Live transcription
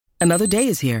Another day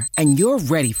is here, and you're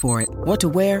ready for it. What to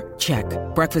wear? Check.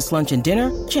 Breakfast, lunch, and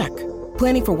dinner? Check.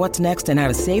 Planning for what's next and how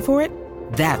to save for it?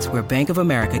 That's where Bank of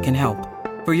America can help.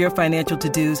 For your financial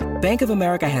to-dos, Bank of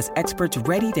America has experts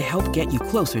ready to help get you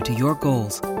closer to your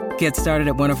goals. Get started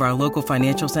at one of our local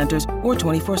financial centers or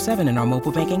 24/7 in our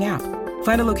mobile banking app.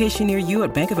 Find a location near you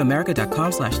at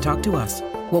bankofamerica.com/talktous.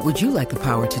 What would you like the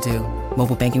power to do?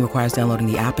 Mobile banking requires downloading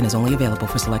the app and is only available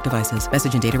for select devices.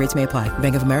 Message and data rates may apply.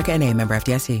 Bank of America N.A., member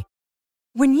FDIC.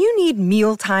 When you need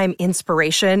mealtime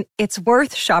inspiration, it's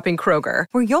worth shopping Kroger,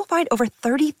 where you'll find over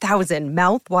 30,000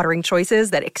 mouth-watering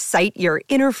choices that excite your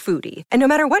inner foodie. And no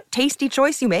matter what tasty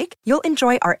choice you make, you'll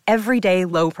enjoy our everyday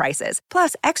low prices,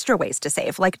 plus extra ways to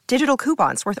save, like digital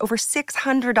coupons worth over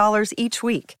 $600 each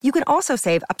week. You can also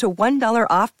save up to $1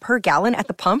 off per gallon at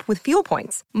the pump with fuel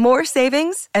points. More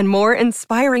savings and more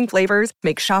inspiring flavors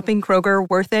make shopping Kroger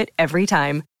worth it every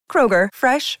time. Kroger,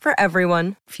 fresh for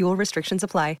everyone. Fuel restrictions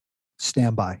apply.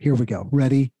 Stand by. Here we go.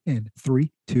 Ready in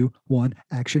 3, 2, 1,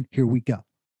 action. Here we go.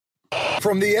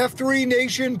 From the F3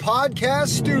 Nation podcast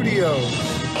studios.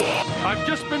 I've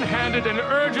just been handed an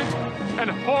urgent and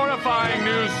horrifying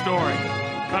news story.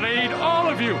 And I need all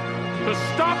of you to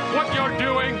stop what you're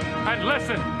doing and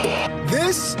listen.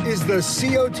 This is the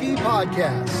COT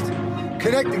podcast,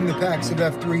 connecting the packs of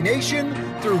F3 Nation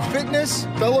through fitness,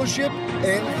 fellowship,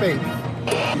 and faith.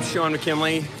 I'm Sean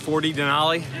McKinley, 40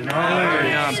 Denali.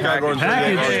 Package.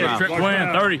 Trip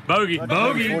win, 30. Bogey.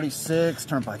 46,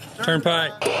 Turnpike.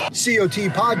 COT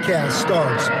podcast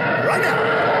starts right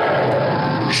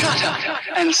now. Shut up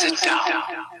and sit down.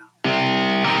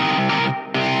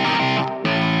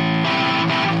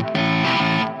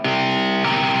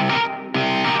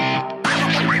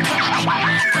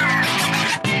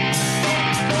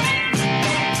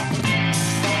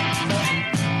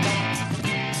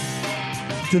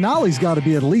 Denali's got to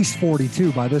be at least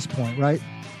 42 by this point, right?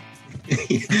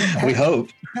 We hope.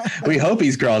 We hope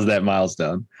he's crossed that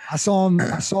milestone. I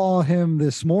saw him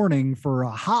this morning for a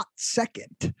hot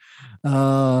second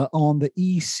on the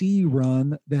EC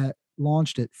run that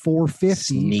launched at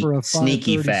 450 for a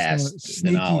sneaky fast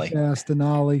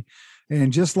Denali.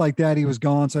 And just like that, he was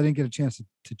gone. So I didn't get a chance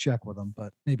to check with him,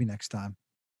 but maybe next time.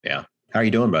 Yeah. How are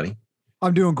you doing, buddy?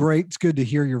 I'm doing great. It's good to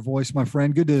hear your voice, my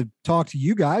friend. Good to talk to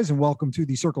you guys, and welcome to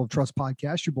the Circle of Trust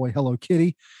podcast. Your boy, Hello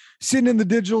Kitty, sitting in the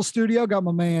digital studio. Got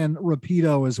my man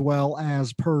Rapido as well,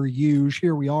 as per usual.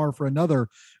 Here we are for another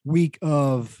week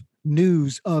of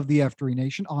news of the F3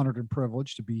 Nation. Honored and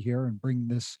privileged to be here and bring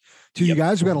this to you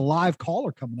guys. We've got a live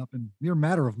caller coming up in mere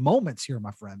matter of moments here,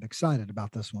 my friend. Excited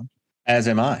about this one. As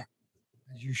am I.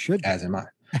 As you should be. As am I.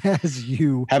 As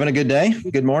you having a good day.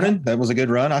 Good morning. That was a good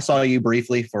run. I saw you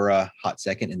briefly for a hot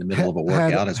second in the middle of a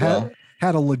workout as well.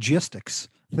 Had a logistics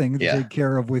thing to take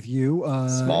care of with you.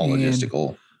 Small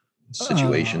logistical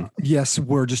situation. Yes,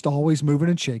 we're just always moving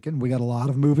and shaking. We got a lot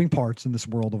of moving parts in this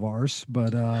world of ours,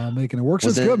 but making it work. So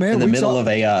it's good, man. In the middle of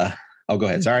a oh, go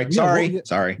ahead. Sorry.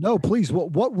 No, please.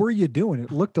 What were you doing?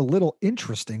 It looked a little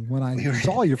interesting when I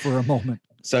saw you for a moment.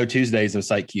 So Tuesdays of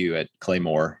Site Q at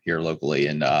Claymore here locally.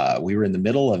 And we were in the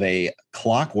middle of a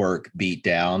clockwork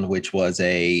beatdown, which was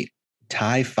a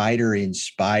TIE fighter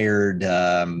inspired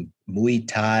Muay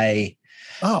Thai.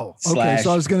 Oh, okay. So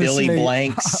I was going to Billy say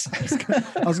Blanks. I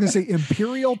was going to say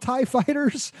Imperial TIE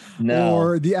fighters, no,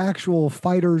 or the actual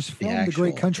fighters from the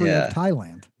great country of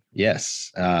Thailand.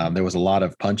 Yes. There was a lot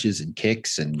of punches and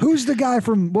kicks. And what was the guy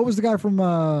from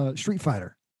Street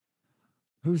Fighter?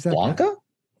 Who's that? Blanca? Guy?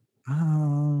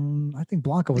 I think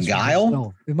Blanca was Guile. From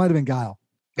Brazil. It might have been Guile.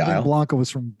 Blanca was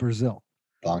from Brazil.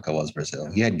 Blanca was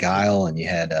Brazil. You had Guile and you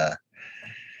had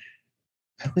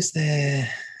what was the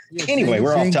anyway,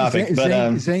 we're off topic. But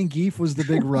Zangief was the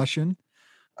big Russian.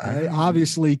 Right?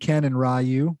 Obviously Ken and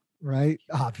Ryu, right?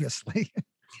 Obviously.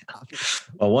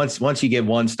 Well, once you get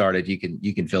one started, you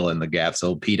can fill in the gaps.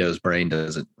 Old Pito's brain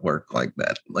doesn't work like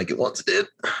that, like it once did.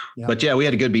 Yeah. But yeah, we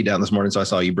had a good beat down this morning. So I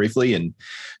saw you briefly, and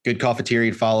good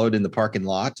cafeteria followed in the parking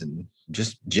lot, and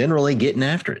just generally getting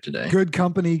after it today. Good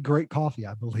company, great coffee,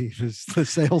 I believe, is the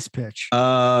sales pitch.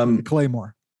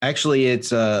 Claymore. Actually,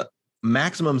 it's a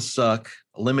maximum suck,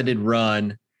 limited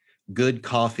run, good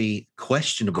coffee,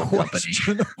 questionable company.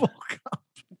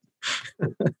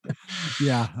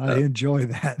 Yeah, I enjoy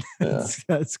that. Yeah.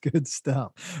 That's good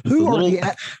stuff. A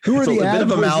bit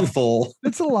of a mouthful.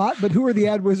 It's a lot, but who are the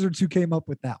ad wizards who came up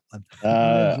with that one?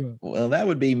 Well, that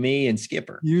would be me and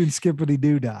Skipper. You and Skippity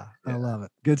Doodah. I love it.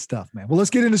 Good stuff, man. Well,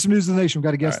 let's get into some news of the nation. We've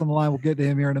got a guest on the line. We'll get to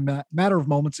him here in a matter of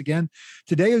moments. Again,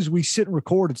 today as we sit and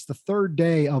record, it's the third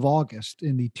day of August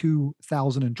in the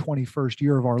 2021st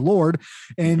year of our Lord.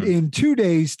 And in 2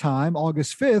 days' time,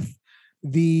 August 5th,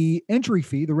 the entry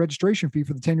fee, the registration fee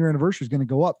for the 10-year anniversary is going to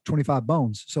go up 25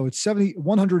 bones. So it's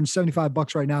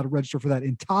 $175 right now to register for that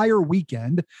entire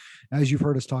weekend. As you've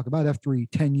heard us talk about,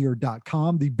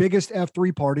 F310year.com, the biggest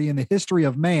F3 party in the history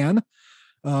of man.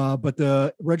 But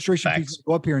the registration fees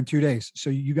go up here in 2 days.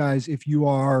 So you guys, if you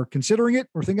are considering it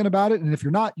or thinking about it, and if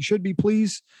you're not, you should be,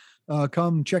 please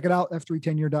come check it out.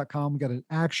 F310year.com. We got an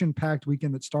action-packed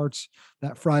weekend that starts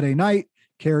that Friday night,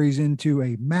 carries into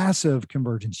a massive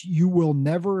convergence. You will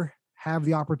never have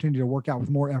the opportunity to work out with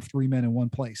more F3 men in one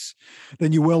place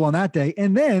than you will on that day.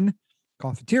 And then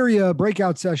cafeteria,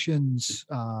 breakout sessions.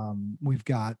 We've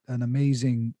got an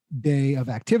amazing day of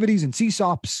activities and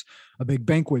CSOPs, a big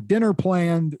banquet dinner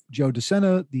planned. Joe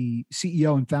DeSena, the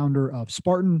CEO and founder of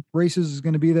Spartan Races, is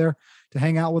going to be there to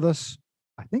hang out with us.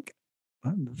 I think,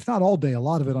 if not all day, a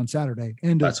lot of it on Saturday,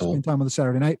 and spend time on the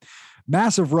Saturday night.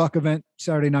 Massive Ruck event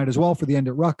Saturday night as well for the End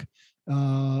at Ruck.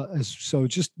 So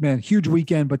just, man, huge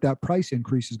weekend, but that price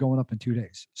increase is going up in 2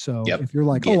 days. So if you're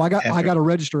like, I got to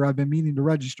register, I've been meaning to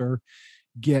register,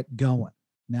 get going.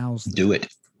 Now's the do it.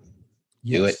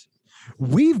 Yes. Do it.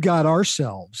 We've got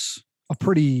ourselves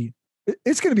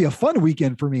it's going to be a fun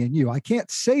weekend for me and you. I can't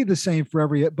say the same for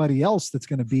everybody else that's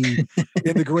going to be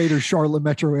in the greater Charlotte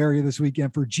metro area this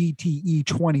weekend for GTE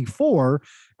 24,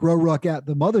 Grow Ruck at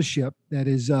the Mothership. That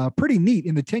is pretty neat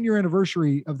in the 10-year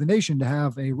anniversary of the nation to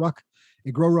have a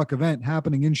Grow Ruck event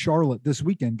happening in Charlotte this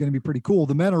weekend. Going to be pretty cool.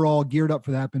 The men are all geared up for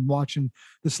that. Been watching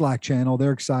the Slack channel.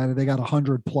 They're excited. They got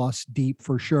 100+ deep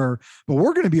for sure. But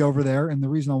we're going to be over there. And the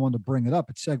reason I wanted to bring it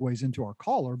up, it segues into our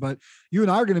caller, but you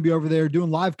and I are going to be over there doing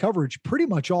live coverage pretty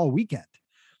much all weekend.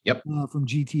 Yep. From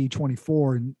GTE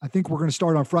 24. And I think we're going to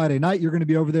start on Friday night. You're going to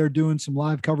be over there doing some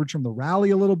live coverage from the rally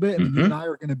a little bit. And you and I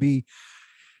are going to be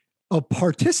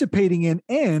participating in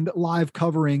and live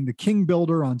covering the King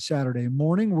Builder on Saturday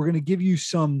morning. We're going to give you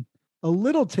a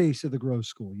little taste of the Grow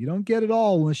School. You don't get it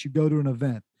all unless you go to an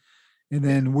event. And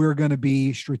then we're going to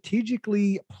be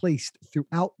strategically placed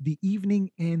throughout the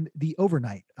evening and the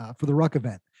overnight for the Ruck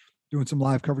event, doing some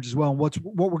live coverage as well. And what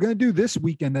we're going to do this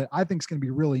weekend that I think is going to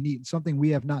be really neat and something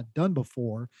we have not done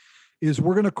before is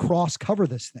we're going to cross cover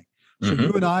this thing. So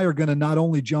you and I are going to not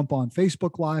only jump on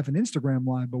Facebook Live and Instagram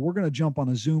Live, but we're going to jump on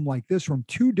a Zoom like this from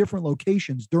 2 different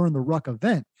locations during the Ruck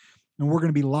event. And we're going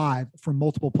to be live from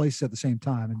multiple places at the same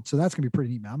time. And so that's going to be pretty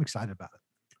neat, man. I'm excited about it.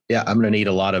 Yeah, I'm going to need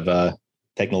a lot of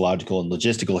technological and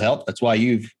logistical help. That's why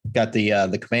you've got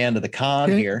the command of the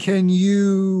con here. Can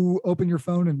you open your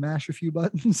phone and mash a few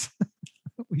buttons?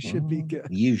 We should be good.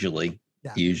 Usually.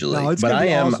 No, but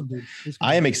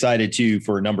I am excited too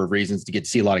for a number of reasons to get to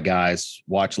see a lot of guys,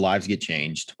 watch lives get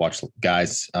changed, watch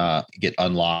guys get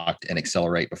unlocked and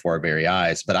accelerate before our very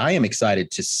eyes. But I am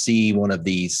excited to see one of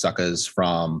these suckers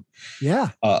from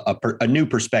a new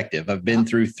perspective. I've been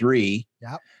through 3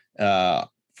 for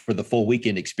the full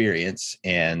weekend experience,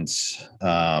 and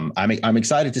I'm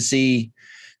excited to see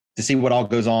what all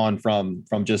goes on from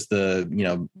just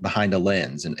the, behind a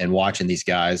lens and watching these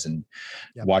guys and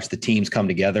watch the teams come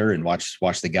together and watch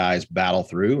the guys battle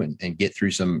through and get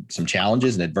through some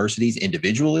challenges and adversities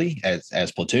individually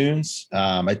as platoons.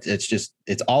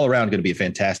 It's all around going to be a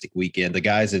fantastic weekend. The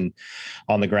guys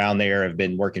on the ground there have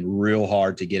been working real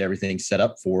hard to get everything set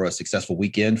up for a successful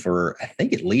weekend for, I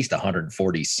think, at least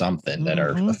 140 something that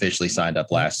are officially signed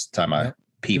up last time I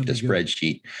peeped a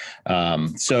spreadsheet.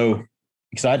 So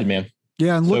excited, man.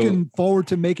 Yeah. And looking forward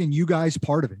to making you guys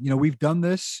part of it. We've done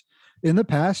this in the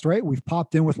past, right? We've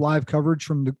popped in with live coverage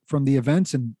from the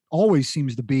events, and always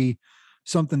seems to be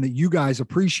something that you guys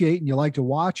appreciate and you like to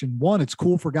watch. And one, it's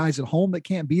cool for guys at home that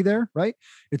can't be there, right?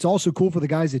 It's also cool for the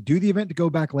guys that do the event to go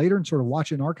back later and sort of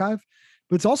watch it in archive.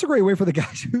 But it's also a great way for the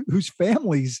guys whose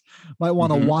families might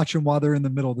want to watch them while they're in the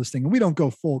middle of this thing. And we don't go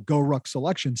full Go Ruck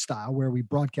selection style where we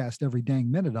broadcast every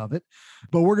dang minute of it,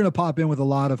 but we're going to pop in with a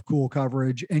lot of cool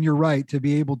coverage. And you're right, to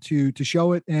be able to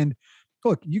show it. And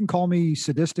look, you can call me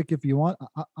sadistic if you want.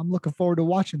 I'm looking forward to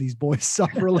watching these boys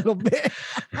suffer a little bit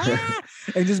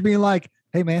and just being like,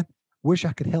 hey man, wish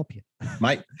I could help you.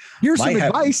 Here's some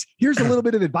advice. Here's a little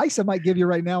bit of advice I might give you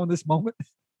right now in this moment.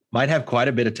 Might have quite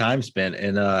a bit of time spent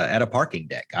at a parking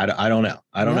deck. I don't know.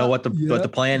 I don't know what the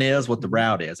plan is, what the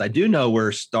route is. I do know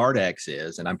where StartX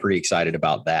is, and I'm pretty excited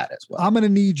about that as well. I'm going to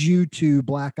need you to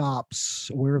Black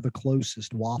Ops where the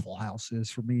closest Waffle House is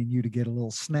for me and you to get a little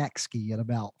snack ski at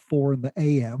about 4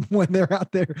 a.m. when they're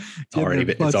out there. It's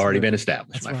already been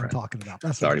established, That's my what friend. I'm talking about.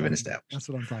 It's already been established. That's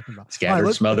what I'm talking about.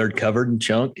 Scattered, smothered, covered, and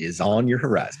chunked is on your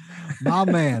horizon. My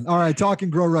man. All right, talking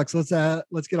Grow Rucks.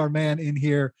 Let's get our man in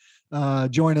here.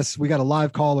 Join us. We got a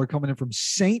live caller coming in from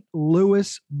St.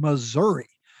 Louis, Missouri.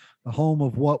 the home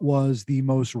of what was the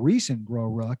most recent Grow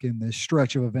Ruck in this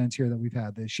stretch of events here that we've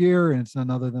had this year. And it's none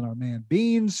other than our man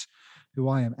Beans, who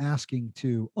I am asking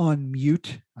to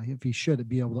unmute. If he should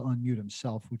be able to unmute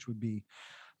himself, which would be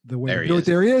the way to do it.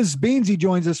 There he is. Beansy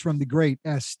joins us from the great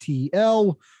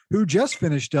STL, who just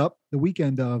finished up the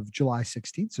weekend of July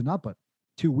 16th. So not but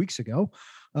 2 weeks ago.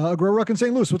 Grow Ruck in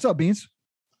St. Louis. What's up, Beans?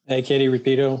 Hey, Katie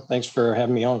Rapido. Thanks for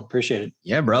having me on. Appreciate it.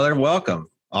 Yeah, brother. Welcome.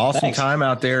 Awesome. Thanks. Time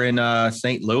out there in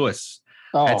St. Louis.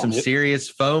 Had some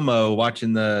serious FOMO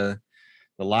watching the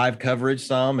live coverage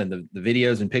and the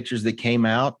videos and pictures that came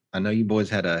out. I know you boys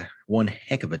had one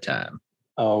heck of a time.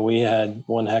 Oh, we had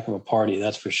one heck of a party.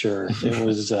 That's for sure. It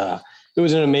was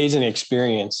an amazing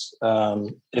experience.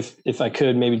 If I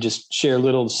could maybe just share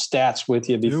little stats with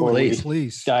you before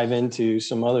we dive into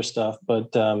some other stuff.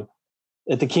 But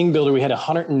at the King Builder, we had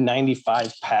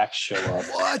 195 packs show up.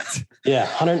 What? Yeah,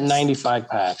 195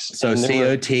 packs. So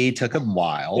COT took a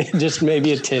while. Just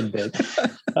maybe a tidbit.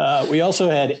 We also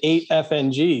had 8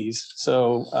 FNGs.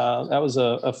 So that was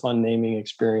a fun naming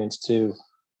experience too.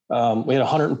 We had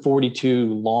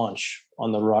 142 launch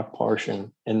on the Ruck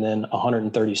portion and then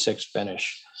 136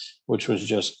 finish, which was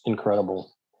just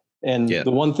incredible. And the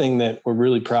one thing that we're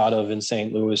really proud of in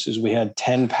St. Louis is we had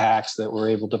 10 packs that were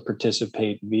able to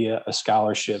participate via a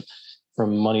scholarship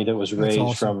from money that was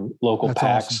raised from local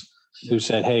packs who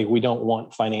said, hey, we don't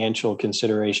want financial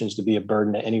considerations to be a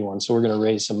burden to anyone. So we're going to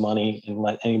raise some money and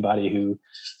let anybody who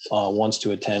wants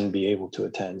to attend be able to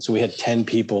attend. So we had 10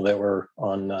 people that were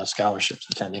on scholarships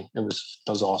attending. That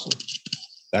was awesome.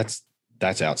 That's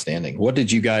outstanding. What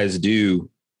did you guys do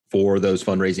for those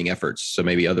fundraising efforts? So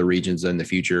maybe other regions in the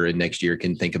future and next year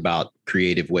can think about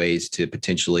creative ways to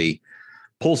potentially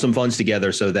pull some funds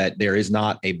together so that there is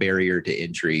not a barrier to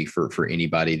entry for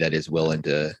anybody that is willing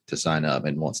to sign up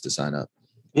and wants to sign up.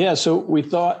 Yeah. So we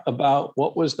thought about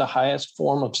what was the highest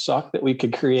form of suck that we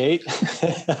could create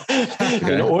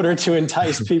in order to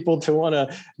entice people to want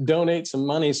to donate some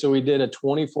money. So we did a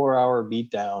 24-hour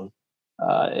beatdown.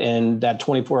 And that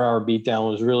 24-hour beatdown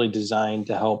was really designed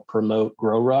to help promote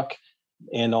Grow Ruck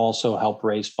and also help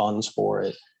raise funds for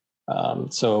it.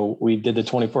 So we did the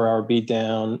 24-hour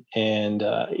beatdown, and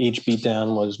each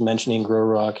beatdown was mentioning Grow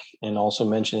Ruck and also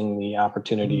mentioning the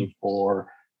opportunity for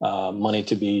money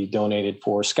to be donated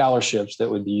for scholarships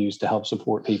that would be used to help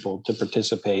support people to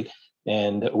participate.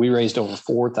 And we raised over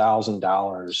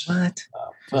 $4,000.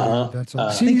 What? That's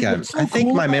awesome. I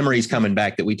think my memory's coming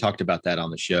back that we talked about that on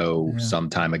the show some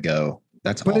time ago.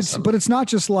 That's awesome. But it's not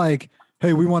just like,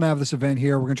 hey, we want to have this event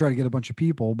here. We're going to try to get a bunch of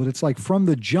people, but it's like from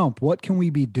the jump, what can we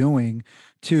be doing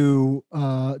to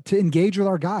engage with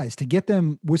our guys, to get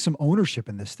them with some ownership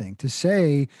in this thing, to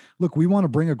say, look, we want to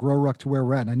bring a Grow Ruck to where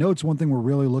we're at. And I know it's one thing we're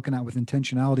really looking at with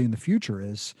intentionality in the future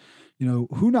is,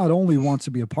 who not only wants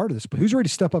to be a part of this, but who's ready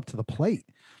to step up to the plate,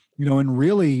 and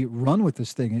really run with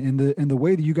this thing. And the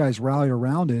way that you guys rallied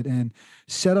around it and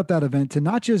set up that event to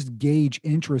not just gauge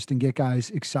interest and get guys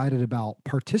excited about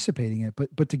participating in it,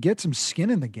 but to get some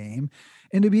skin in the game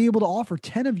and to be able to offer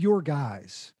 10 of your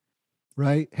guys,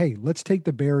 right? Hey, let's take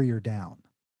the barrier down.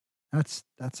 That's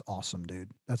awesome,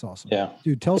 dude. That's awesome. Yeah.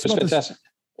 Dude, tell us about fantastic.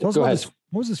 Tell us about this.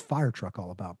 What was this fire truck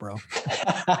all about, bro?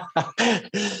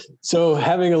 So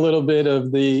having a little bit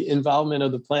of the involvement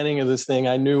of the planning of this thing,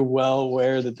 I knew well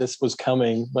aware that this was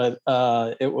coming, but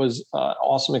it was an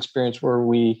awesome experience where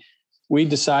we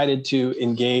decided to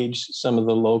engage some of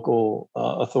the local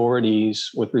authorities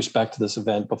with respect to this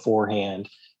event beforehand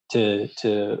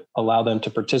to allow them to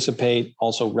participate,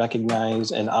 also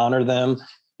recognize and honor them,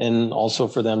 and also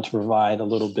for them to provide a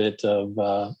little bit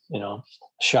of,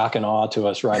 shock and awe to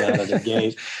us right out of the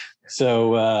gate.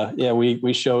 So,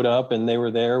 we showed up and they were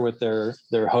there with their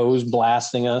hose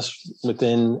blasting us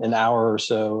within an hour or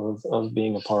so of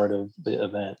being a part of the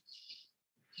event.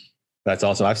 That's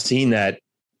awesome. I've seen that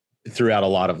throughout a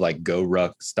lot of like Go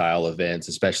Ruck style events,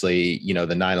 especially, the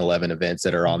 9/11 events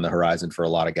that are on the horizon for a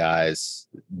lot of guys.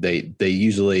 They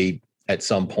usually at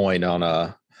some point on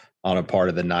a part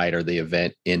of the night or the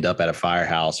event end up at a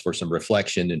firehouse for some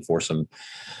reflection and for some,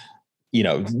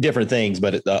 different things,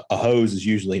 but a hose is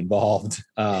usually involved.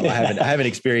 I haven't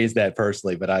experienced that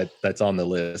personally, but that's on the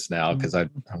list now because I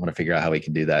want to figure out how we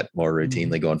can do that more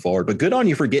routinely going forward. But good on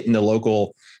you for getting the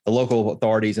local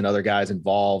authorities and other guys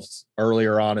involved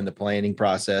earlier on in the planning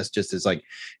process. Just as like,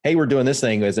 hey, we're doing this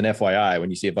thing as an FYI. When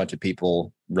you see a bunch of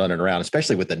people running around,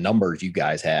 especially with the numbers you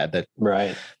guys had,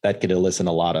 that could elicit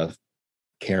a lot of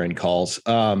Karen calls.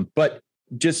 But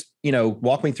just,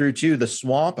 walk me through too, the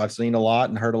swamp. I've seen a lot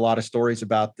and heard a lot of stories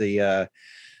about the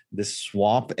this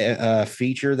swamp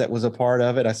feature that was a part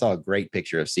of it. I saw a great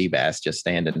picture of sea bass just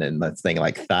standing in that thing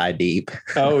like thigh deep.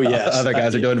 Oh, yes. Other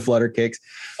guys are doing flutter kicks.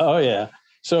 Oh, yeah.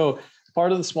 So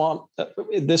part of the swamp,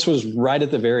 this was right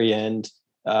at the very end.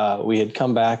 We had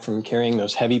come back from carrying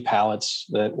those heavy pallets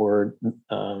that were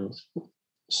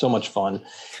so much fun.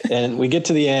 And we get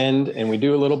to the end and we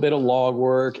do a little bit of log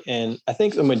work. And I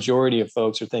think the majority of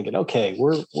folks are thinking, okay,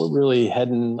 we're really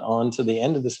heading on to the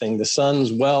end of this thing. The sun's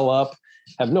well up,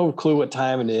 have no clue what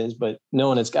time it is, but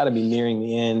knowing it's got to be nearing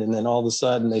the end. And then all of a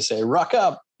sudden they say, ruck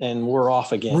up, and we're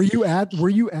off again. Were you at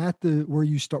the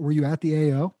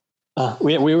AO?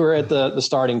 We were at the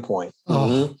starting point. Oh.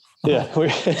 Mm-hmm. Yeah.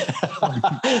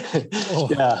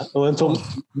 Yeah.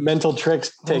 Mental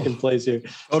tricks taking place here.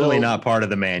 Totally not part of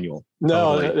the manual.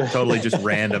 No, totally just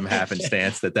random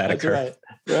happenstance that occurred.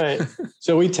 Right.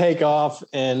 So we take off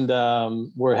and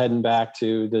we're heading back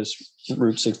to this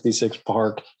Route 66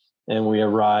 park, and we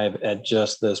arrive at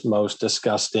just this most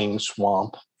disgusting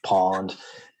swamp pond.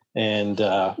 And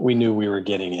we knew we were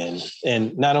getting in.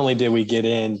 And not only did we get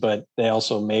in, but they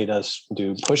also made us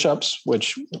do push-ups,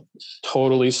 which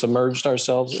totally submerged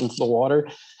ourselves into the water.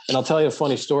 And I'll tell you a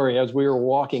funny story. As we were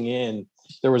walking in,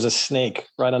 there was a snake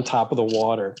right on top of the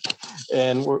water.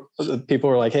 And people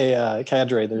were like, hey,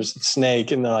 Cadre, there's a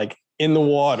snake. And they're like, in the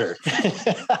water.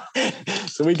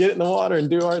 So we get in the water and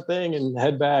do our thing and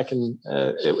head back. And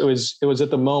it was at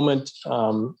the moment,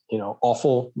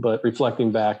 awful, but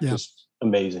reflecting back, just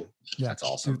amazing. Yeah, that's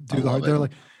awesome. They're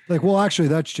like, well, actually,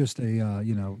 that's just a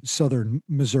southern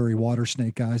Missouri water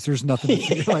snake, guys. There's nothing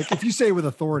like if you say it with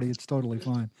authority, it's totally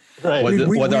fine. Right.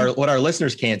 What our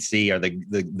listeners can't see are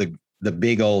the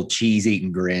big old cheese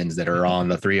eating grins that are on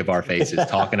the three of our faces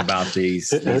talking about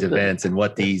these events and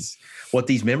what these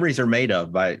memories are made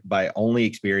of by only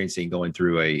experiencing going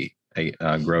through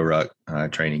a Grow Ruck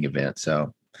training event.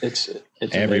 So it's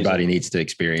everybody amazing. Needs to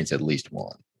experience at least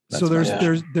one. So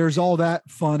there's all that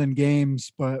fun and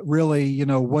games, but really,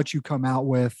 what you come out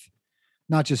with,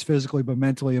 not just physically, but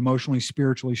mentally, emotionally,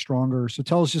 spiritually stronger. So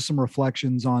tell us just some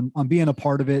reflections on being a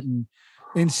part of it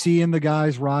and seeing the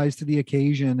guys rise to the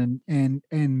occasion and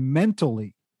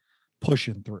mentally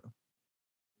pushing through.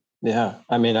 Yeah.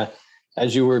 I mean,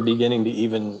 as you were beginning to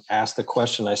even ask the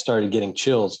question, I started getting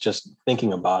chills just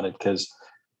thinking about it, because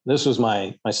this was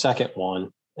my second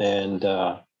one. And,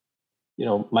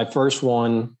 my first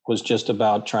one was just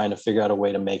about trying to figure out a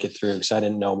way to make it through, because I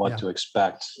didn't know what to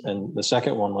expect. And the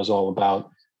second one was all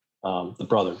about the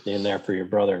brother, being there for your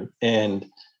brother. And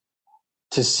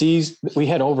to see, we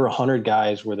had over 100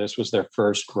 guys where this was their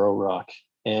first Grow Ruck,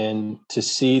 and to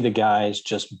see the guys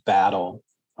just battle.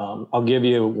 I'll give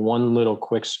you one little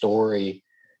quick story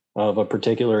of a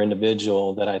particular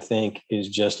individual that I think is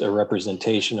just a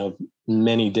representation of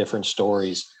many different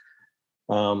stories.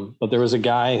 But there was a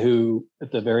guy who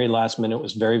at the very last minute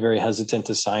was very, very hesitant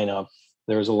to sign up.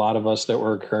 There was a lot of us that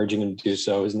were encouraging him to do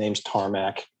so. His name's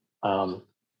Tarmac.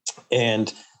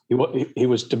 And he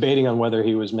was debating on whether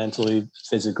he was mentally,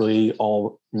 physically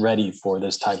all ready for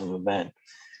this type of event.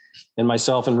 And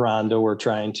myself and Rondo were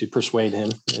trying to persuade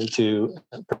him to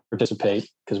participate,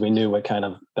 because we knew what kind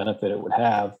of benefit it would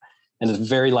have. And at the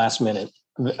very last minute,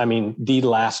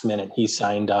 he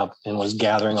signed up and was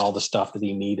gathering all the stuff that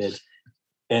he needed.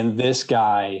 And this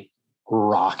guy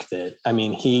rocked it. I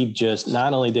mean, he just,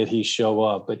 not only did he show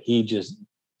up, but he just,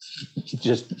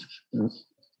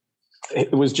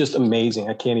 it was just amazing.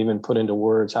 I can't even put into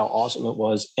words how awesome it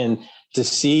was. And to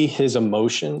see his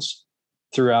emotions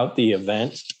throughout the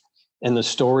event and the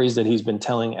stories that he's been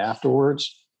telling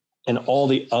afterwards, and all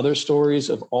the other stories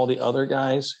of all the other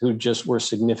guys who just were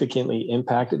significantly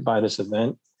impacted by this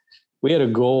event. We had a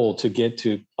goal to get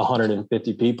to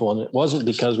 150 people. And it wasn't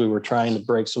because we were trying to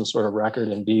break some sort of record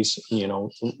and be,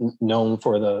 known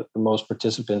for the most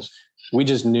participants. We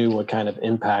just knew what kind of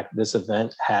impact this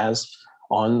event has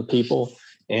on the people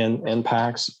and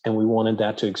packs. And we wanted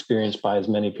that to experience by as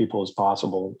many people as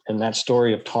possible. And that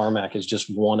story of Tarmac is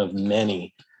just one of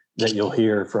many that you'll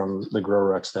hear from the Grow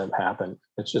Rucks that happen.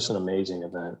 It's just an amazing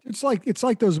event. It's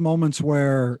like those moments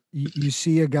where you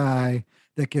see a guy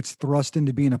that gets thrust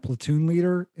into being a platoon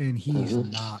leader and he's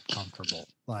not comfortable.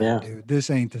 Like, dude, this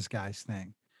ain't this guy's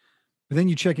thing. But then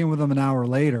you check in with him an hour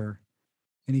later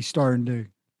and he's starting to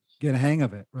get a hang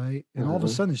of it. Right. And all of a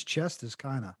sudden his chest is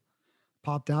kind of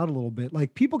popped out a little bit.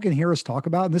 Like, people can hear us talk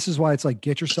about, and this is why it's like,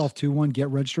 get yourself to one, get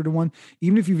registered to one.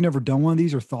 Even if you've never done one of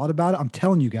these or thought about it, I'm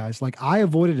telling you guys, like, I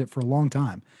avoided it for a long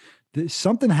time.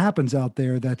 Something happens out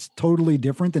there that's totally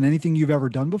different than anything you've ever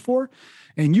done before.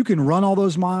 And you can run all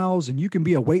those miles, and you can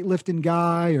be a weightlifting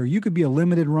guy, or you could be a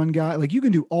limited run guy. Like, you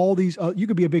can do all these, you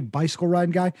could be a big bicycle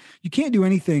riding guy. You can't do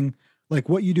anything like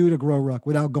what you do to Grow Ruck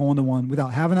without going to one,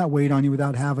 without having that weight on you,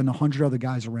 without having 100 other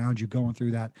guys around you going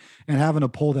through that and having to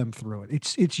pull them through it.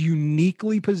 It's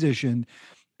uniquely positioned.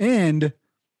 And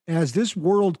as this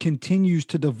world continues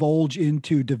to divulge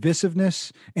into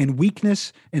divisiveness and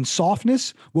weakness and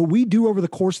softness, what we do over the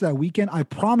course of that weekend, I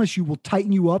promise you will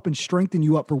tighten you up and strengthen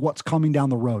you up for what's coming down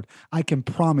the road. I can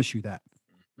promise you that.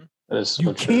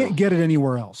 You can't get it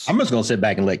anywhere else. I'm just going to sit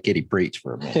back and let Kitty preach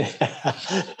for a minute.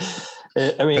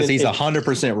 I mean, because he's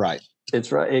 100% right.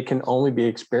 It's right. It can only be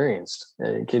experienced.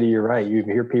 Kitty, you're right. You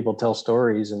hear people tell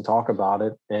stories and talk about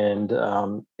it, and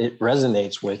it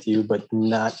resonates with you, but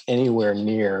not anywhere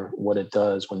near what it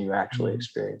does when you actually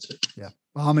experience it. Yeah.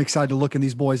 Well, I'm excited to look in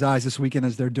these boys' eyes this weekend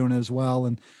as they're doing it as well,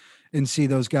 and see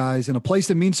those guys in a place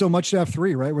that means so much to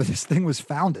F3, right? Where this thing was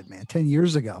founded, man, 10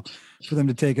 years ago. For them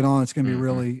to take it on, it's going to be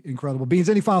really incredible. Beans,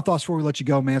 any final thoughts before we let you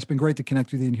go, man? It's been great to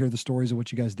connect with you and hear the stories of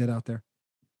what you guys did out there.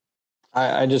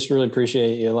 I just really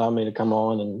appreciate you allowing me to come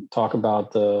on and talk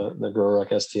about the Grow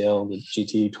Ruck STL, the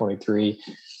GT 23.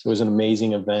 It was an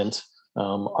amazing event.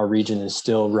 Our region is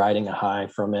still riding a high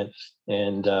from it,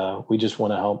 and we just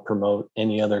want to help promote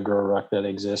any other Grow Ruck that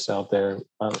exists out there.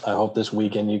 I hope this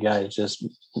weekend you guys just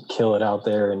kill it out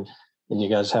there, and you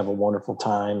guys have a wonderful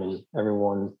time, and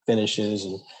everyone finishes,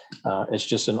 and it's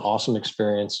just an awesome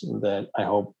experience that I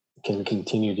hope can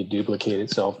continue to duplicate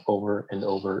itself over and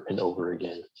over and over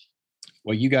again.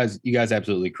 Well, you guys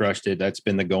absolutely crushed it. That's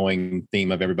been the going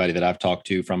theme of everybody that I've talked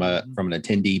to, from an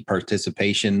attendee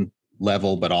participation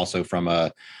level, but also from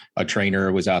a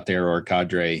trainer was out there or a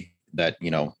cadre that,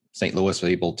 St. Louis was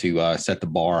able to set the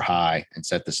bar high and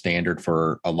set the standard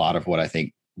for a lot of what I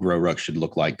think Grow Ruck should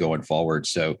look like going forward.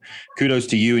 So kudos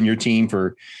to you and your team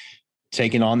for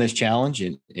taking on this challenge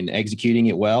and executing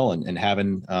it well, and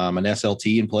having an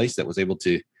SLT in place that was able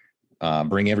to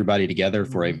bring everybody together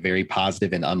for a very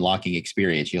positive and unlocking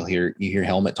experience. You hear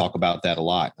Helmet talk about that a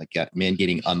lot, like men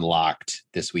getting unlocked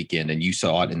this weekend, and you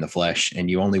saw it in the flesh, and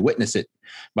you only witness it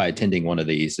by attending one of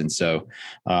these. And so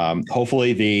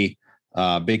hopefully the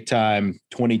big time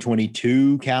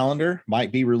 2022 calendar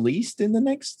might be released in the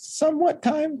next somewhat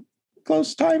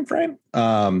close time frame,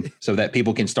 so that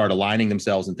people can start aligning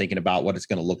themselves and thinking about what it's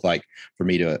going to look like for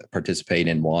me to participate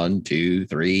in 1, 2,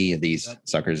 3 of these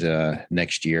suckers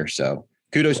next year. So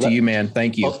kudos to you, man.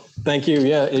 Thank you. Well, thank you.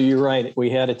 Yeah, you're right. We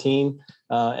had a team,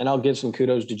 and I'll give some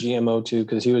kudos to GMO too,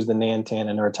 because he was the Nantan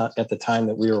at the time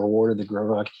that we were awarded the Grow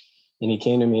Ruck, and he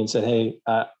came to me and said, "Hey,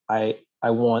 I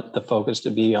want the focus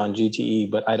to be on GTE,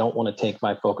 but I don't want to take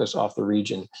my focus off the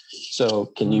region. So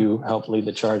can you help lead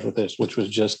the charge with this?" Which was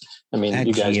just, that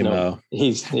you guys GMO. Know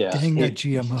he's Dang that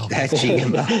GMO. That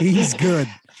GMO. He's good.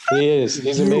 He is.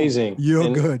 He's amazing.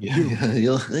 You're good.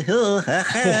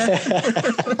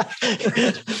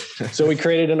 So we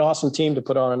created an awesome team to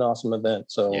put on an awesome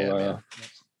event. So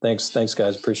thanks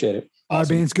guys. Appreciate it. Awesome. All right,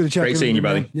 man. It's good to check in. Great seeing you,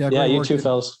 buddy. Yeah, you too,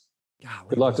 fellas.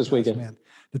 Good luck this weekend. Man.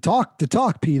 The talk,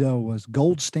 Pito, was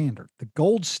gold standard. The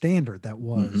gold standard that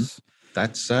was. Mm-hmm.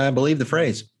 That's, I believe, the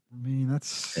phrase. I mean, I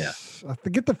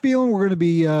get the feeling we're going to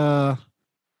be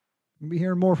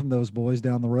hearing more from those boys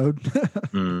down the road.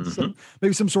 So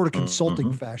maybe some sort of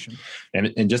consulting fashion.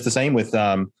 And just the same with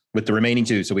the remaining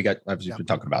two. So I've just been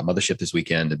talking about Mothership this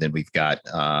weekend, and then we've got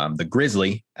the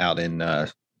Grizzly out in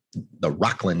the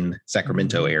Rockland,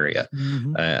 Sacramento area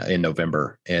in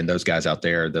November. And those guys out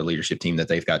there, the leadership team that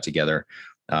they've got together,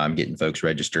 getting folks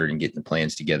registered and getting the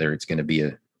plans together. It's going to be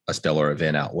a stellar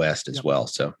event out west as well.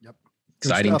 So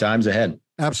exciting times ahead.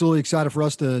 Absolutely excited for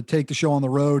us to take the show on the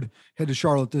road, head to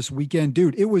Charlotte this weekend.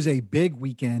 Dude, it was a big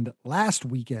weekend last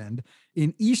weekend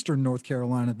in Eastern North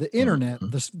Carolina. The internet,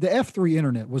 the F3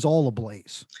 internet was all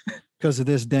ablaze because of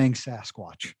this dang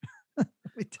Sasquatch.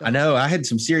 I know. I had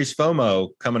some serious FOMO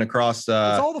coming across. It's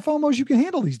all the FOMOs you can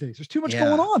handle these days. There's too much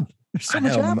going on. There's so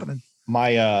much happening.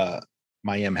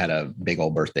 My M had a big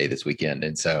old birthday this weekend,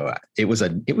 and so it was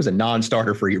a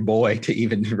non-starter for your boy to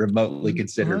even remotely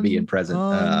consider being present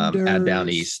at Down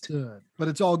East. But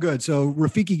it's all good. So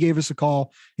Rafiki gave us a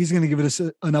call. He's going to give us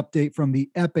an update from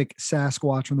the epic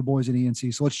Sasquatch from the boys at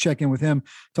ENC. So let's check in with him,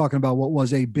 talking about what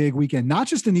was a big weekend, not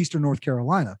just in Eastern North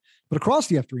Carolina, but across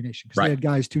the F3 Nation, because they had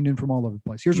guys tuned in from all over the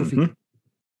place. Here's Rafiki.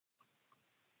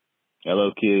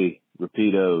 Hello, Kitty.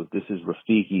 Rapido. This is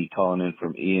Rafiki calling in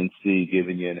from ENC,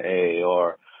 giving you an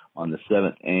AAR on the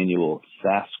 7th annual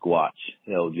Sasquatch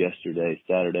held yesterday,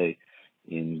 Saturday,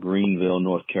 in Greenville,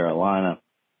 North Carolina.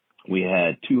 We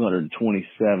had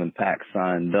 227 packs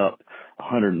signed up.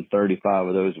 135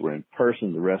 of those were in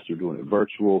person. The rest are doing it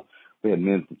virtual. We had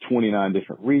men from 29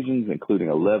 different regions, including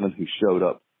 11 who showed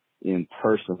up in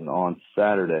person on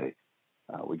Saturday.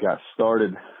 We got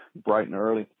started bright and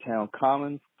early at the town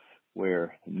commons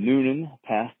where Noonan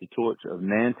passed the torch of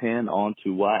Nantan on to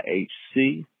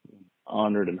YHC.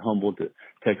 Honored and humbled to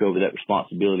take over that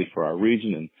responsibility for our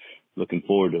region, and looking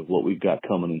forward to what we've got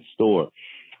coming in store.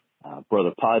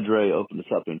 Brother Padre opened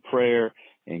us up in prayer,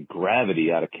 and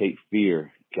Gravity out of Cape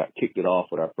Fear kicked it off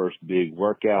with our first big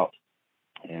workout,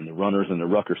 and the runners and the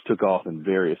ruckers took off in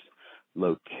various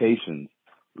locations.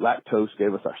 Lactose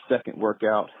gave us our second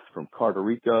workout from Puerto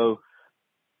Rico,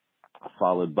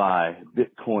 followed by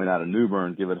Bitcoin out of New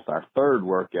Bern giving us our third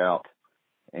workout,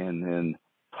 and then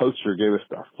Poacher gave us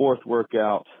our fourth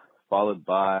workout, followed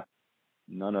by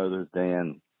none other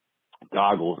than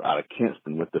Goggles out of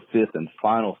Kinston with the fifth and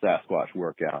final Sasquatch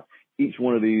workout. Each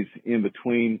one of these in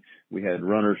between, we had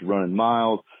runners running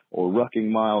miles or rucking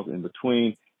miles in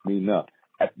between, meeting up.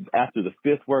 After the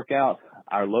fifth workout,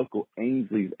 our local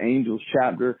Ainsley's Angels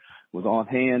chapter was on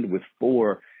hand with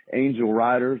 4 angel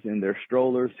riders in their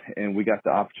strollers, and we got the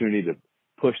opportunity to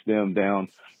push them down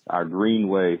our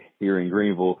greenway here in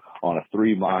Greenville on a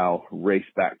 3-mile race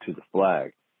back to the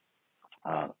flag.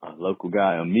 A local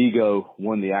guy, Amigo,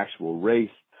 won the actual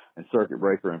race, and Circuit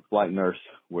Breaker and Flight Nurse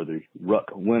were the ruck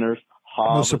winners.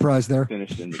 Hobbs no surprise there.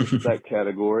 Finished in the respect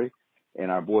category, and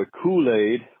our boy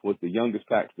Kool-Aid was the youngest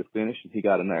pack to finish, and he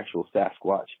got an actual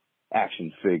Sasquatch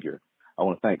action figure. I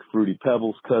want to thank Fruity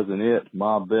Pebbles, Cousin It,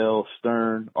 Ma Bell,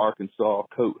 Stern, Arkansas,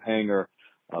 Coat Hanger,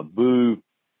 Boo,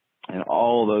 and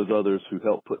all those others who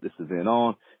helped put this event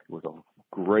on. It was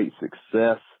a great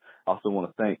success. I also want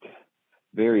to thank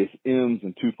various M's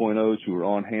and 2.0s who were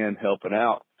on hand helping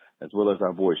out, as well as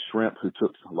our boy Shrimp, who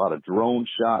took a lot of drone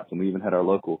shots, and we even had our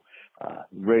local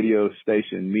radio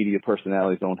station media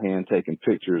personalities on hand taking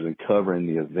pictures and covering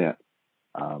the event.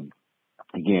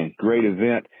 Again, great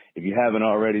event. If you haven't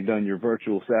already done your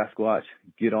virtual Sasquatch,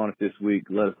 get on it this week.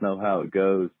 Let us know how it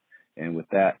goes. And with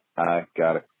that, I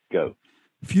gotta go.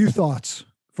 Few thoughts.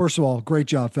 First of all, great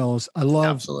job, fellas. I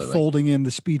love folding in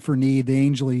the Speed for Need, the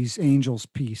Angels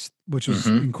piece, which was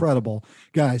incredible.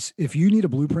 Guys, if you need a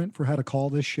blueprint for how to call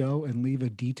this show and leave a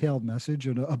detailed message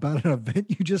about an event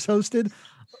you just hosted,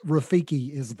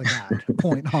 Rafiki is the guy to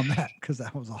point on that, because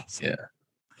that was awesome. Yeah.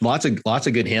 Lots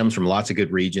of good hymns from lots of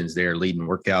good regions there, leading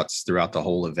workouts throughout the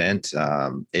whole event.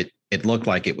 It looked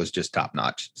like it was just top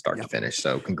notch, start to finish.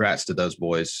 So congrats to those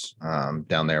boys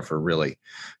down there for really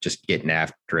just getting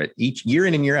after it each year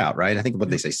in and year out, right? I think what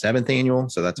they say, 7th annual.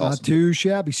 So that's awesome. Not too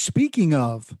shabby. Speaking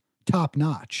of top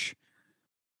notch,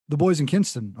 the boys in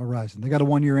Kinston are rising. They got a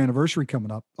 1-year anniversary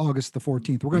coming up, August the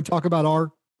 14th. We're going to talk about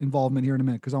our involvement here in a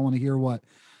minute, because I want to hear what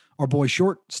our boy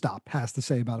Shortstop has to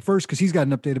say about it first, because he's got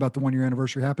an update about the 1-year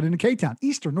anniversary happening in K-Town,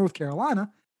 Eastern North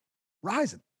Carolina,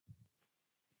 rising.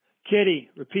 Kitty,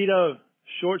 Rapido,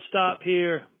 Shortstop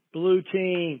here, Blue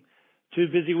Team, 2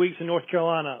 busy weeks in North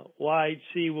Carolina.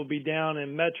 YHC will be down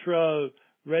in Metro,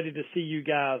 ready to see you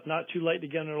guys. Not too late to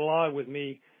get on the log with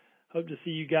me. Hope to see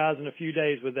you guys in a few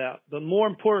days with that. But more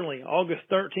importantly, August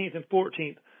 13th and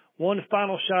 14th, one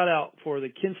final shout out for the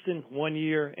Kinston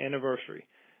 1-year anniversary.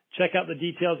 Check out the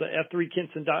details at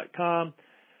f3kinston.com.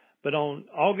 But on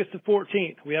August the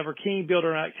 14th, we have our King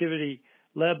Builder activity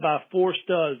led by 4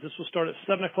 studs. This will start at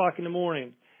 7 o'clock in the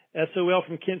morning. SOL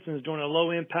from Kinston is doing a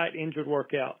low-impact injured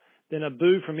workout. Then a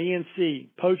Boo from ENC,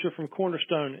 Poacher from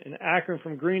Cornerstone, and Akron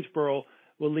from Greensboro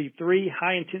will lead 3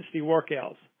 high-intensity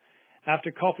workouts.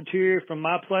 After Cafeteria from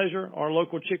My Pleasure, our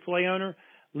local Chick-fil-A owner,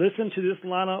 listen to this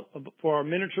lineup for our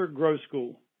miniature grow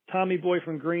school. Tommy Boy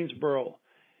from Greensboro,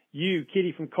 you,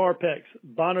 Kitty from Carpex,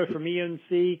 Bono from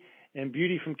ENC, and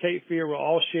Beauty from Cape Fear will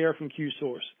all share from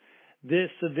Q-Source.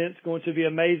 This event's going to be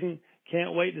amazing.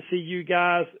 Can't wait to see you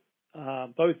guys,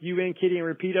 both you and Kitty and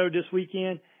Rapido this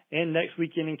weekend and next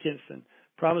weekend in Kinston.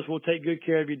 Promise we'll take good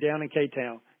care of you down in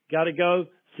K-Town. Gotta go.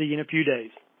 See you in a few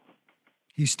days.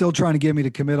 He's still trying to get me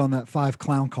to commit on that 5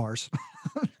 clown cars.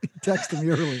 He texted me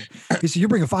earlier. He said, "You're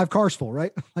bringing 5 cars full,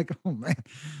 right?" I'm like, oh man,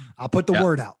 I'll put the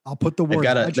word out. They've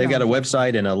got a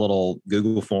website and a little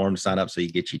Google form to sign up, so you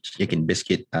get your chicken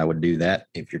biscuit. I would do that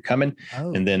if you're coming.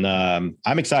 Oh. And then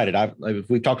I'm excited.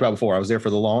 We've talked about before. I was there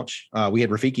for the launch. We had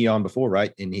Rafiki on before,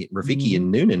 right? And Rafiki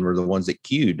and Noonan were the ones that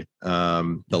cued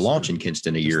the launch in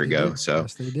Kinston a year ago. So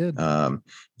yes, they did.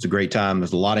 It's a great time.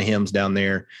 There's a lot of hymns down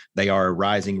there. They are a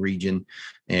rising region,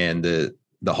 and the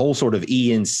whole sort of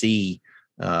ENC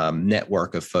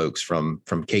network of folks from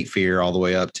Cape Fear all the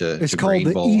way up to called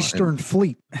the Eastern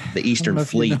Fleet. The Eastern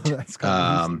Fleet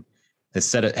has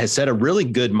set a really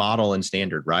good model and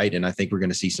standard, right? And I think we're going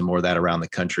to see some more of that around the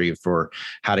country for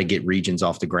how to get regions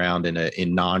off the ground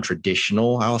in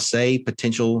non-traditional, I'll say,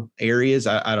 potential areas.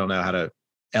 I don't know how to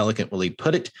eloquently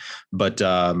put it, but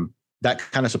that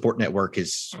kind of support network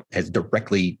has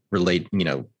directly related,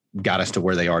 got us to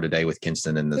where they are today with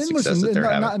Kinston and the success that they're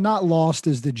having. Not lost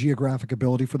is the geographic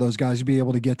ability for those guys to be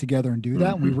able to get together and do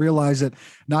that. Mm-hmm. We realize that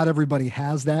not everybody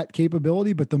has that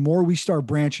capability, but the more we start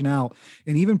branching out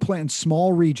and even planting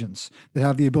small regions that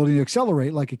have the ability to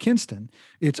accelerate, like a Kinston,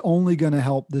 it's only going to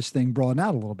help this thing broaden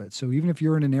out a little bit. So even if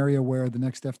you're in an area where the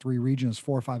next F3 region is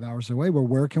 4 or 5 hours away,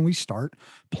 where can we start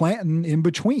planting in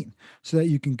between so that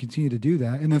you can continue to do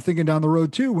that? And then thinking down the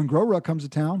road too, when Grow Rut comes to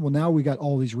town, well, now we got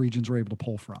all these regions we're able to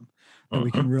pull from. That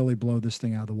we can really blow this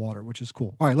thing out of the water, which is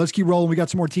cool. All right, let's keep rolling. We got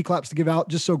some more T-claps to give out.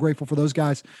 Just so grateful for those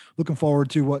guys. Looking forward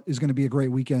to what is going to be a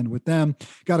great weekend with them.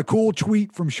 Got a cool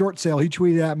tweet from Short Sale. He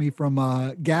tweeted at me from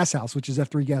Gas House, which is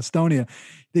F3 Gastonia.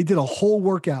 They did a whole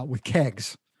workout with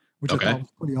kegs, which I thought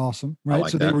was pretty awesome, right?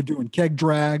 So they were doing keg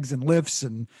drags and lifts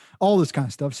and all this kind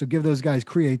of stuff. So give those guys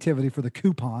creativity for the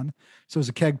coupon. So it was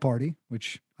a keg party,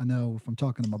 which I know if I'm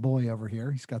talking to my boy over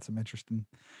here, he's got some interest in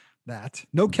that.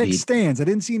 No keg stands. I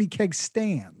didn't see any keg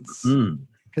stands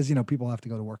because, people have to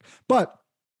go to work. But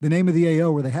the name of the AO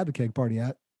where they had the keg party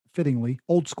at, fittingly,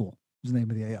 Old School is the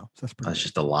name of the AO. So that's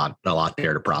just a lot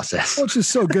there to process. Which is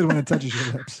so good when it touches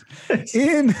your lips.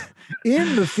 In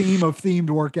the theme of themed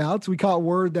workouts, we caught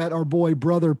word that our boy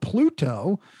brother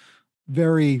Pluto,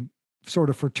 very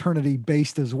sort of fraternity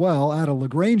based as well, out of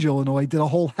LaGrange, Illinois, did a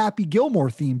whole Happy Gilmore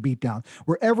themed beatdown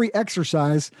where every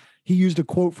exercise he used a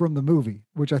quote from the movie,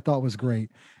 which I thought was great.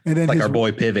 And then like our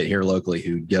boy Pivot here locally,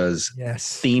 who does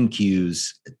theme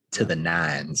cues to the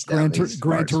nines. Gran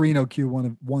Torino cue,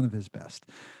 one of his best.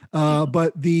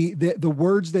 But the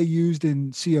words they used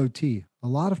in COT, a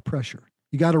lot of pressure.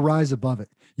 You got to rise above it.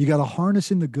 You got to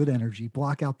harness in the good energy,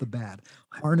 block out the bad.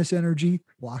 Harness energy,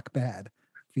 block bad.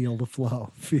 Feel the flow.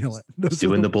 Feel it. He's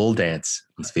doing the bull dance.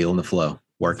 He's feeling the flow.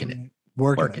 Working it.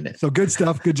 So good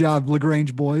stuff. Good job,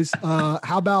 LaGrange boys. How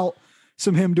about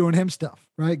some him doing him stuff,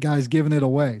 right? Guys giving it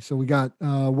away. So we got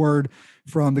word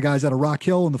from the guys out of Rock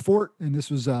Hill in the Fort, and this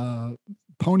was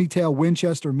Ponytail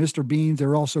Winchester, Mr. Beans.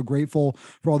 They're also grateful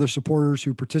for all their supporters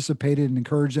who participated and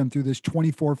encouraged them through this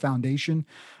 24 foundation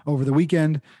over the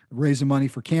weekend, raising money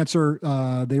for cancer.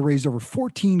 They raised over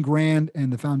 $14,000,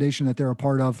 and the foundation that they're a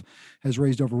part of has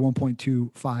raised over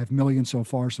 $1.25 million so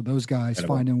far. So those guys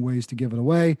finding ways to give it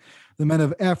away. The men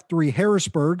of F3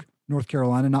 Harrisburg, North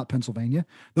Carolina, not Pennsylvania.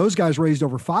 Those guys raised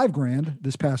over $5,000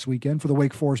 this past weekend for the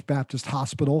Wake Forest Baptist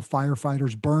Hospital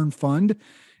Firefighters Burn Fund,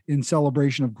 in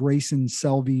celebration of Grayson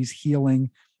Selby's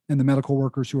healing and the medical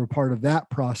workers who are part of that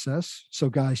process. So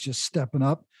guys just stepping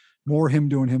up, more him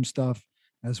doing him stuff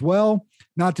as well.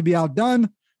 Not to be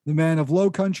outdone, the men of Low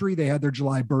Country, they had their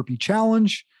July burpee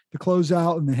challenge to close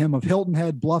out, and the him of Hilton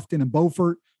Head, Bluffton, and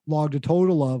Beaufort logged a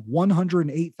total of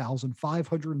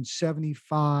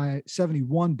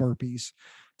 108,571 burpees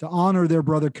to honor their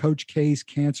brother Coach K's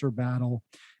cancer battle.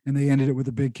 And they ended it with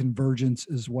a big convergence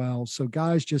as well. So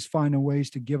guys just finding ways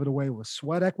to give it away with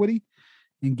sweat equity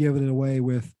and give it away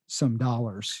with some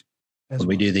dollars. When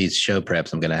we do these show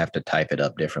preps, I'm going to have to type it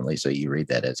up differently. So you read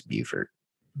that as Beaufort.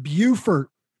 Beaufort.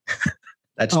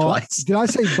 That's twice. Did I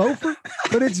say Beaufort?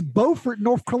 But it's Beaufort,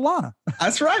 North Carolina.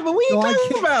 That's right. But we ain't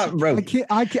talking about, bro.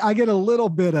 I get a little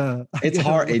bit of. It's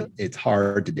hard. It's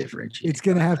hard to differentiate. It's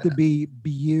going to have to be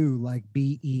BU, like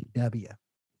BEW.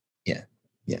 Yeah.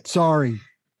 Sorry,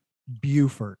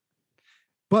 Beaufort.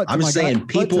 But I'm saying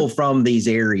people from these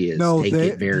areas take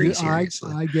it very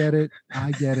seriously. I get it.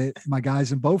 My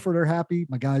guys in Beaufort are happy.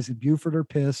 My guys in Beaufort are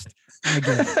pissed. I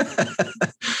get it.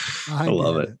 I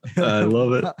love it. I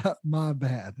love it. My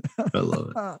bad. I love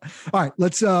it. All right,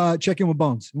 let's check in with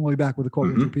Bones. We'll be back with a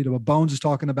quote with Peter. But Bones is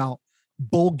talking about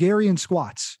Bulgarian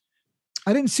squats.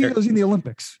 I didn't see those in the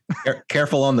Olympics.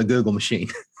 Careful on the Google machine.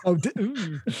 All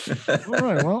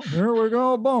right, well, here we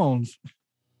go, Bones.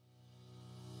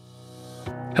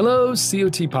 Hello,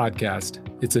 COT Podcast.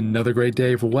 It's another great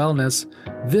day for wellness.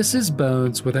 This is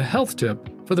Bones with a health tip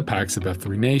for the PAX of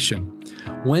F3 Nation.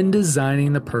 When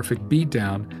designing the perfect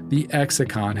beatdown, the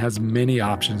Exicon has many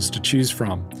options to choose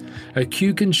from. A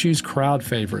Q can choose crowd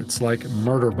favorites like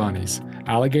murder bunnies,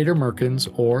 alligator merkins,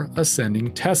 or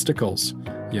ascending testicles.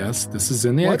 Yes, this is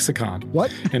in the Exicon.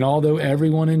 What? And although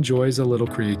everyone enjoys a little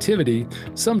creativity,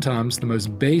 sometimes the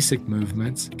most basic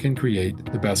movements can create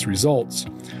the best results.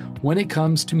 When it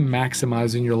comes to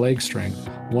maximizing your leg strength,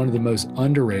 one of the most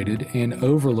underrated and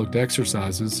overlooked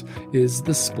exercises is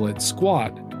the split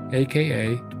squat,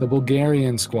 aka the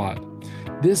Bulgarian squat.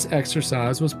 This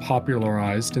exercise was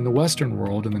popularized in the Western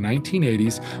world in the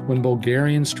 1980s when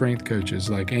Bulgarian strength coaches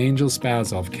like Angel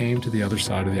Spazov came to the other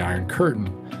side of the Iron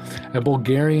Curtain. A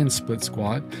Bulgarian split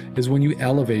squat is when you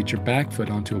elevate your back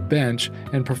foot onto a bench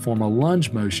and perform a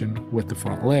lunge motion with the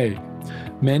front leg.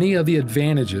 Many of the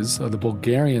advantages of the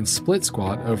Bulgarian split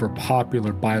squat over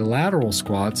popular bilateral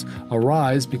squats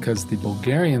arise because the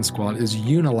Bulgarian squat is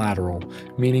unilateral,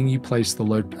 meaning you place the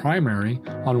load primary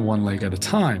on one leg at a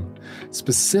time.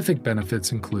 Specific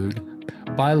benefits include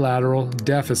bilateral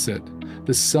deficit.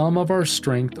 The sum of our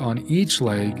strength on each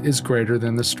leg is greater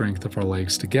than the strength of our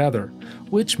legs together,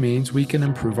 which means we can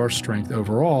improve our strength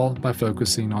overall by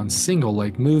focusing on single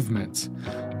leg movements.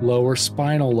 Lower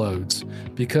spinal loads.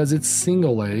 Because it's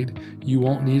single legged, you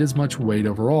won't need as much weight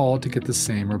overall to get the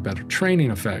same or better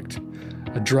training effect.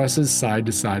 Addresses side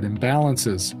to side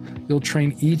imbalances. You'll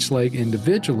train each leg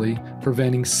individually,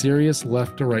 preventing serious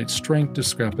left to right strength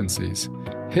discrepancies.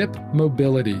 Hip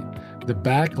mobility. The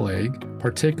back leg,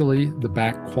 particularly the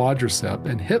back quadricep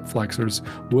and hip flexors,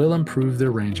 will improve their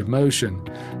range of motion.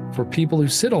 For people who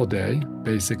sit all day,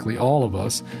 basically all of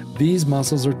us, these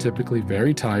muscles are typically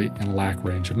very tight and lack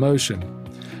range of motion.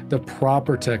 The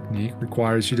proper technique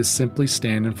requires you to simply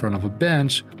stand in front of a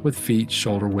bench with feet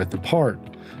shoulder width apart.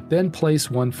 Then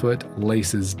place one foot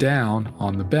laces down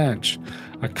on the bench.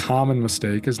 A common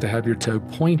mistake is to have your toe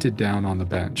pointed down on the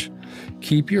bench.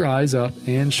 Keep your eyes up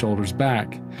and shoulders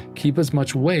back. Keep as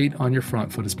much weight on your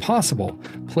front foot as possible,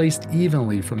 placed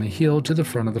evenly from the heel to the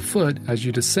front of the foot as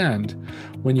you descend.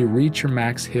 When you reach your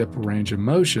max hip range of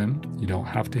motion, you don't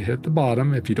have to hit the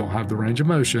bottom if you don't have the range of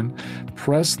motion,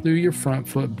 press through your front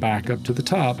foot back up to the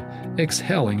top,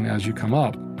 exhaling as you come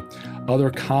up.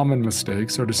 Other common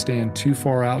mistakes are to stand too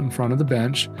far out in front of the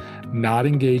bench, not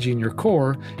engaging your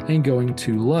core, and going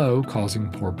too low, causing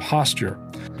poor posture.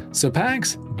 So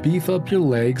Pax, beef up your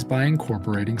legs by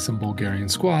incorporating some Bulgarian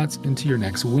squats into your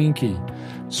next Winky.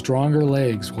 Stronger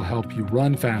legs will help you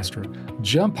run faster,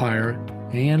 jump higher,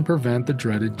 and prevent the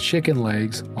dreaded chicken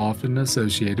legs often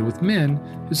associated with men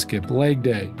who skip leg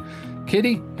day.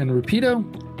 Kitty and Rapido,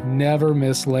 never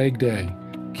miss leg day.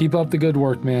 Keep up the good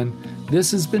work, man.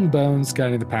 This has been Bones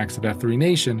guiding the Pax of F3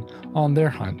 Nation on their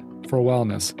hunt for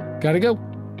wellness. Gotta go.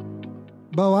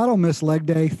 Bo, I don't miss leg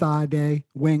day, thigh day,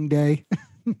 wing day.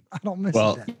 I don't miss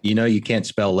Well, that. you know, you can't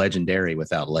spell legendary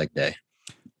without leg day.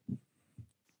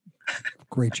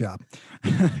 Great job.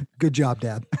 Good job,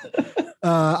 Dad.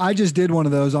 I just did one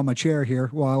of those on my chair here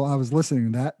while I was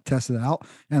listening to that, tested it out.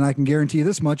 And I can guarantee you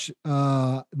this much.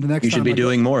 The next You should time be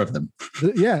doing more of them.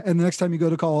 Yeah. And the next time you go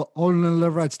to call on the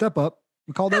left right step up,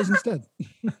 we call those instead.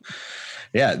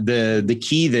 Yeah. The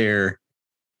key there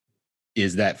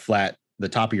is that flat, the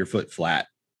top of your foot flat.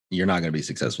 You're not going to be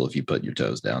successful if you put your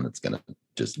toes down. It's going to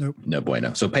just no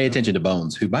bueno. So pay attention to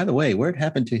Bones, who, by the way, where it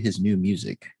happened to his new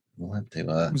music? We'll have to.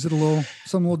 Was it something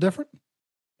a little different?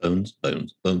 Bones.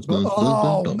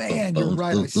 Oh man, you're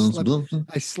right. I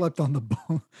slept on the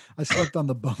bone. I slept on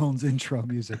the Bones intro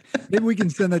music. Maybe we can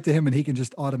send that to him and he can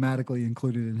just automatically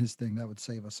include it in his thing. That would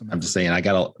save us some. I'm just saying,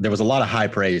 there was a lot of high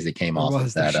praise that came off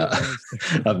of that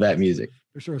of that music.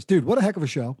 For sure, dude. What a heck of a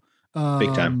show.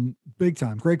 Big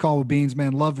time. Great call with Beans,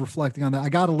 man. Love reflecting on that. I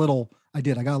got a little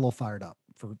fired up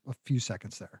for a few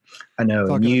seconds there. I know.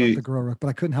 Talking about the Grow Ruck, but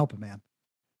I couldn't help it, man.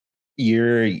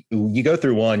 You go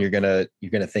through one, you're gonna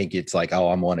think it's like, oh,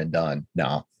 I'm one and done.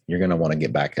 No, you're gonna want to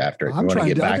get back after it. You want to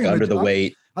get back under the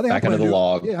weight, back under the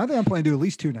log. Yeah, I think I'm planning to do at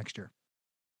least 2 next year.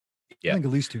 Yeah, I think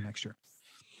at least 2 next year.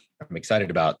 I'm excited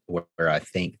about where I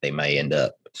think they may end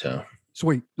up. So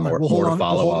sweet. More to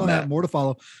follow on that. More to follow.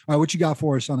 All right, what you got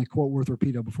for us on a quote worth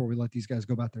Rapido before we let these guys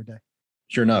go about their day?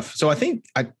 Sure enough. So I think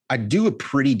I do a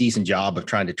pretty decent job of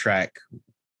trying to track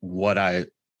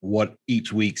what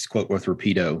each week's quote worth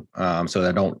Rapido, so that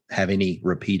I don't have any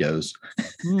Rapidos.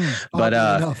 But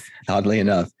oddly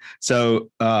enough. So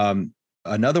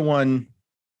another one.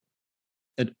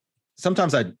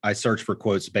 Sometimes I search for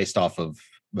quotes based off of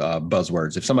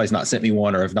buzzwords. If somebody's not sent me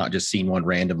one or have not just seen one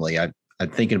randomly, I'm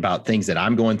thinking about things that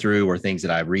I'm going through or things that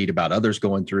I read about others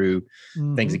going through,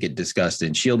 things that get discussed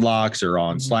in Shield Locks or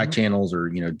on Slack channels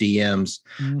or, DMs.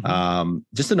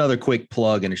 Just another quick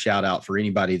plug and a shout out for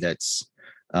anybody that's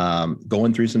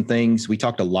going through some things. We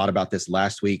talked a lot about this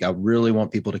last week. I really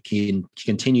want people to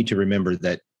continue to remember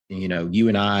that, you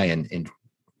and I and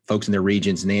folks in their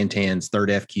regions, Nantans, third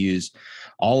FQs,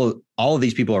 all of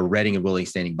these people are ready and willing,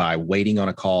 standing by, waiting on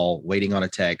a call, waiting on a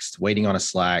text, waiting on a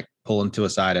Slack, pulling to a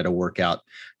side at a workout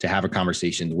to have a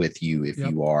conversation with you if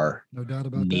you are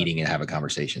needing to have a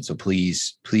conversation. So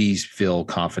please feel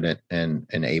confident and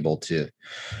able to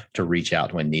reach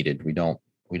out when needed. We don't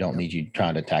need you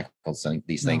trying to tackle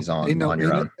these things on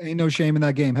your own. Ain't no shame in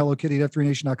that game. Hello Kitty at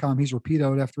F3Nation.com. He's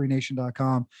Rapido at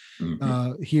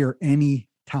F3Nation.com. Here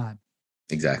anytime.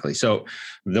 Exactly. So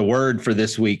the word for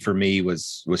this week for me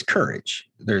was courage.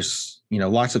 There's,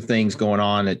 lots of things going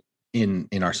on in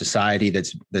our society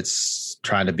that's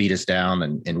trying to beat us down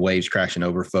and waves crashing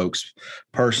over folks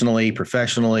personally,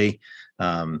 professionally.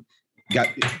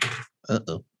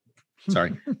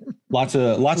 Sorry. Lots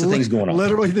of things going on.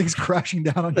 Literally things crashing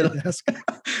down on your desk.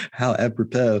 How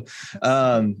apropos.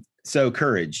 So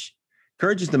courage.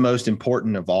 Courage is the most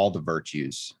important of all the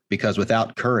virtues, because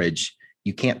without courage,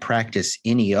 you can't practice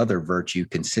any other virtue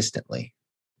consistently.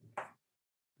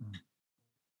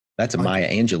 That's a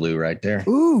Maya Angelou right there.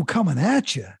 Ooh, coming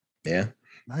at you. Yeah.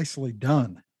 Nicely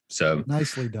done. So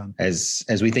nicely done. As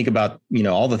we think about,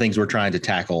 all the things we're trying to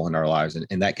tackle in our lives,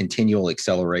 and that continual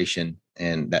acceleration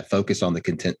and that focus on the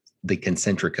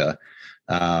concentrica,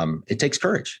 it takes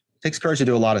courage. It takes courage to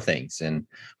do a lot of things, and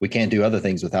we can't do other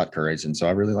things without courage. And so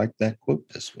I really like that quote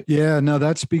this week. Yeah, no,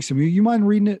 that speaks to me. You mind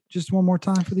reading it just one more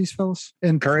time for these fellas?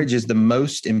 And courage is the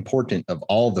most important of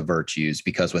all the virtues,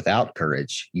 because without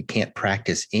courage, you can't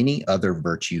practice any other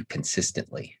virtue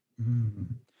consistently.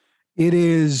 It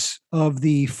is of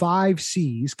the 5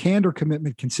 C's: candor,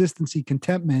 commitment, consistency,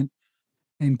 contentment,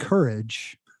 and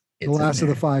courage. The last of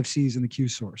the 5 C's in the Q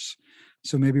source.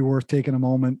 So maybe worth taking a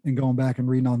moment and going back and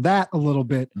reading on that a little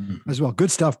bit as well. Good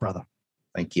stuff, brother.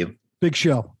 Thank you. Big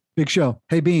show. Big show.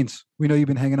 Hey, Beans, we know you've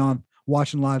been hanging on,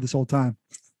 watching live this whole time.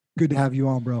 Good to have you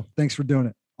on, bro. Thanks for doing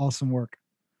it. Awesome work.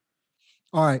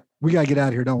 All right. We got to get out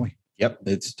of here, don't we? Yep.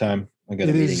 It's time. I got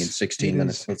a meeting in 16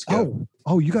 minutes. Let's go.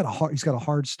 Oh, he's got a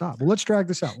hard stop. Well, let's drag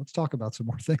this out. Let's talk about some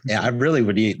more things. Yeah, I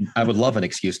would love an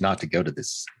excuse not to go to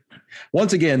this.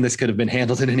 Once again, this could have been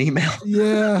handled in an email.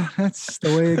 Yeah, that's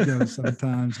the way it goes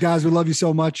sometimes. Guys, we love you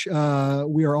so much.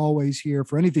 We are always here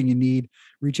for anything you need.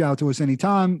 Reach out to us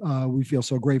anytime. We feel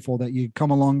so grateful that you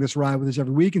come along this ride with us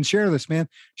every week, and share this, man.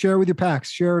 Share it with your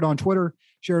packs. Share it on Twitter.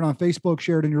 Share it on Facebook.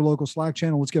 Share it in your local Slack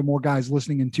channel. Let's get more guys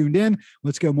listening and tuned in.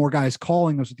 Let's get more guys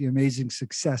calling us with the amazing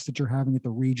success that you're having at the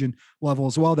region level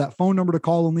as well. That phone number to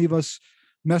call and leave us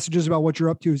messages about what you're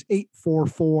up to is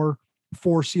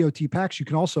 844-4COT-PACS. You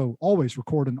can also always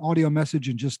record an audio message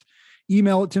and just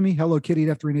email it to me,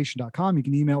 hellokitty@f3nation.com. You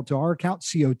can email it to our account,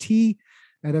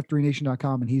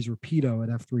 COT@f3nation.com, and he's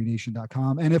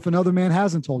Rapido@f3nation.com. And if another man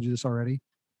hasn't told you this already,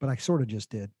 but I sort of just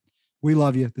did, we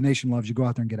love you. The nation loves you. Go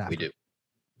out there and get after it. We do.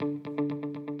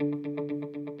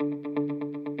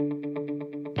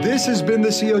 This has been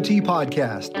the COT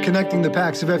Podcast, connecting the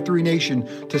packs of F3 Nation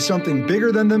to something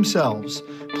bigger than themselves.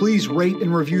 Please rate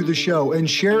and review the show and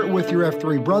share it with your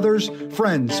F3 brothers,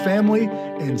 friends, family,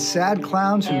 and sad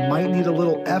clowns who might need a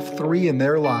little F3 in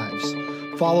their lives.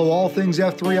 Follow all things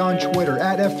F3 on Twitter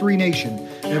 @F3 Nation,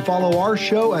 and follow our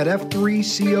show at F3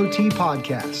 COT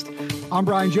Podcast. I'm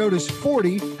Brian Jodis,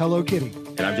 40, Hello Kitty.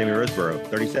 And I'm Jamie Roseborough,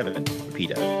 37,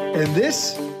 Rapido. And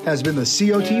this has been the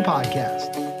COT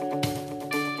Podcast.